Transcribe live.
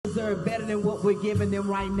deserve better than what we're giving them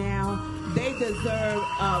right now. They deserve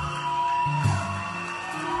a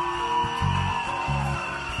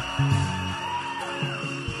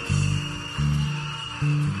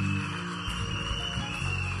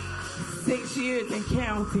 6 years and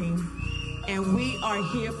counting, and we are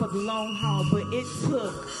here for the long haul, but it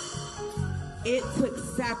took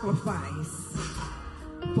sacrifice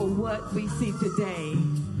for what we see today.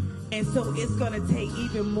 And so it's going to take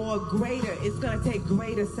it's going to take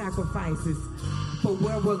greater sacrifices for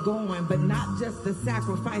where we're going, but not just the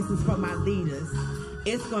sacrifices from our leaders.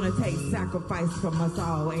 It's going to take sacrifice from us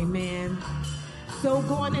all, amen? So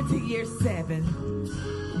going into year 7,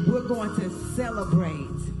 we're going to celebrate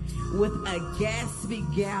with a Gatsby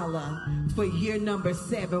Gala for year number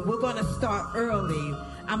 7. We're going to start early.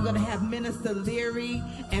 I'm going to have Minister Leary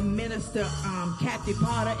and Minister Kathy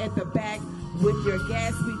Potter at the back with your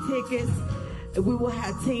Gatsby tickets. We will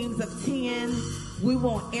have teams of 10. We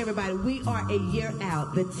want everybody. We are a year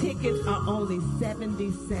out. The tickets are only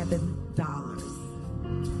 $77.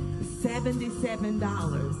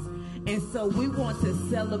 $77. And so we want to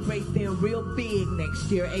celebrate them real big next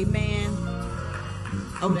year. Amen.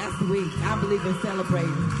 Oh, that's sweet. I believe in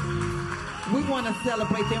celebrating. We want to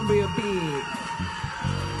celebrate them real big.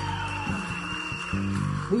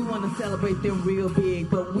 We want to celebrate them real big,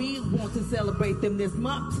 but we want to celebrate them this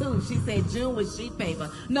month too. She said June was she favor.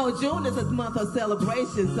 No, June is a month of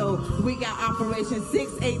celebration. So we got Operation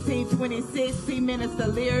 6/18/26. See Minister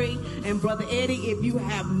Leary and Brother Eddie if you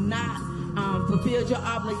have not fulfilled your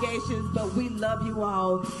obligations, but we love you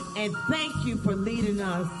all and thank you for leading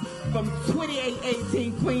us from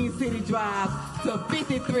 2818 Queen City Drive to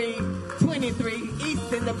 5323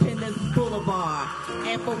 East Independence Boulevard.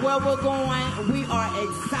 And for where we're going, we are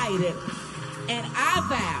excited. And I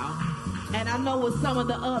vow, and I know with some of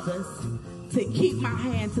the others, to keep my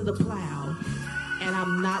hand to the plow, and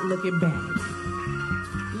I'm not looking back.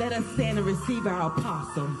 Let us stand and receive our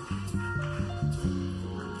apostle.